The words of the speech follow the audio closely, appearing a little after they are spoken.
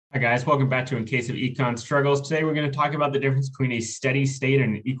Hi guys, welcome back to In Case of Econ Struggles. Today we're going to talk about the difference between a steady state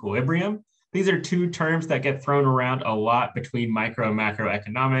and an equilibrium. These are two terms that get thrown around a lot between micro and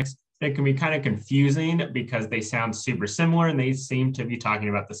macroeconomics. It can be kind of confusing because they sound super similar and they seem to be talking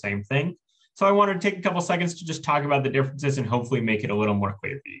about the same thing. So I wanted to take a couple seconds to just talk about the differences and hopefully make it a little more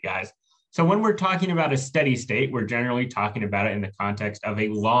clear for you guys. So when we're talking about a steady state, we're generally talking about it in the context of a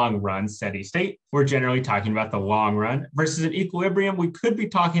long run steady state. We're generally talking about the long run versus an equilibrium. We could be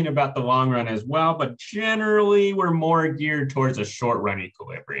talking about the long run as well, but generally we're more geared towards a short run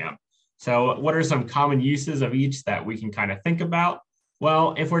equilibrium. So what are some common uses of each that we can kind of think about?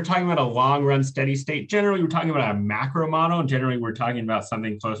 Well, if we're talking about a long run steady state, generally we're talking about a macro model. Generally, we're talking about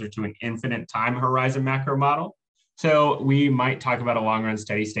something closer to an infinite time horizon macro model. So we might talk about a long run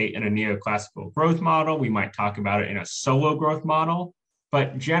steady state in a neoclassical growth model. We might talk about it in a solo growth model.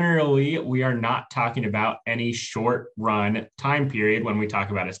 But generally, we are not talking about any short run time period when we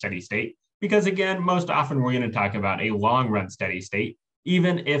talk about a steady state. Because again, most often we're going to talk about a long run steady state,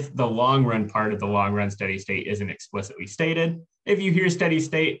 even if the long run part of the long run steady state isn't explicitly stated. If you hear steady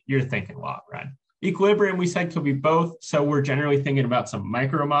state, you're thinking long run. Equilibrium, we said, could be both. So we're generally thinking about some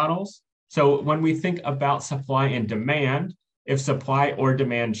micro models. So when we think about supply and demand, if supply or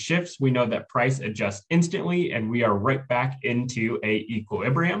demand shifts, we know that price adjusts instantly and we are right back into a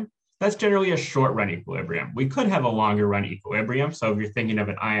equilibrium. That's generally a short run equilibrium. We could have a longer run equilibrium. So if you're thinking of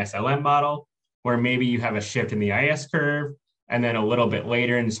an ISLM model, where maybe you have a shift in the IS curve, and then a little bit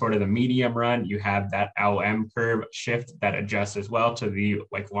later in sort of the medium run, you have that LM curve shift that adjusts as well to the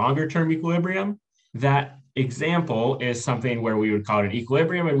longer term equilibrium. That example is something where we would call it an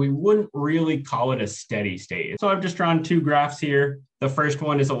equilibrium and we wouldn't really call it a steady state. So I've just drawn two graphs here. The first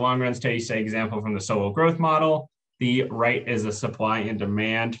one is a long run steady state example from the solo growth model. The right is a supply and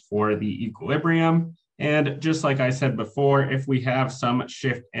demand for the equilibrium. And just like I said before, if we have some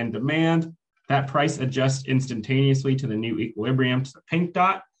shift in demand, that price adjusts instantaneously to the new equilibrium, to the pink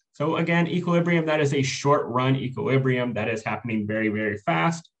dot. So again, equilibrium, that is a short run equilibrium that is happening very, very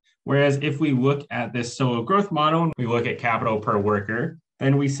fast. Whereas if we look at this solo growth model and we look at capital per worker,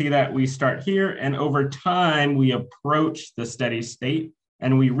 then we see that we start here and over time we approach the steady state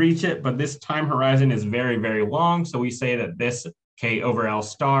and we reach it, but this time horizon is very, very long. So we say that this K over L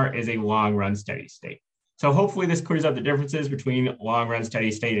star is a long run steady state. So hopefully this clears up the differences between long run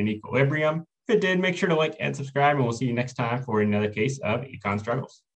steady state and equilibrium. If it did, make sure to like and subscribe, and we'll see you next time for another case of Econ Struggles.